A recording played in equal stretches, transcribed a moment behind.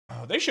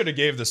They should have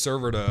gave the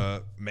server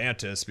to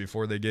Mantis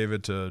before they gave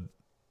it to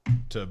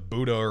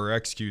Buddha or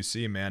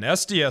XQC, man.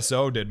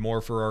 SDSO did more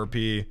for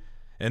RP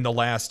in the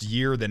last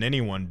year than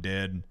anyone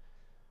did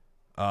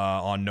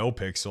on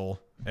NoPixel.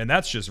 And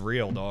that's just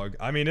real, dog.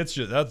 I mean, it's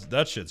just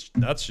that's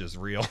just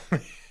real.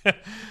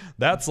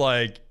 That's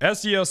like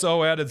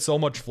SDSO added so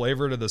much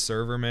flavor to the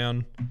server,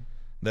 man,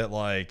 that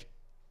like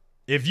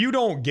if you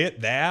don't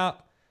get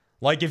that,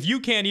 like if you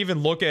can't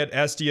even look at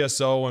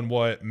SDSO and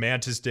what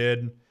Mantis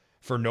did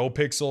for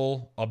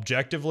NoPixel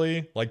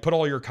objectively, like put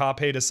all your cop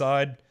hate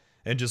aside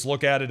and just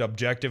look at it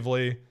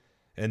objectively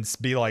and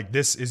be like,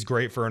 this is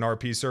great for an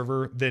RP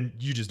server, then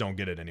you just don't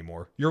get it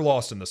anymore. You're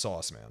lost in the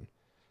sauce, man.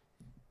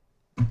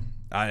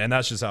 And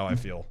that's just how I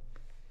feel.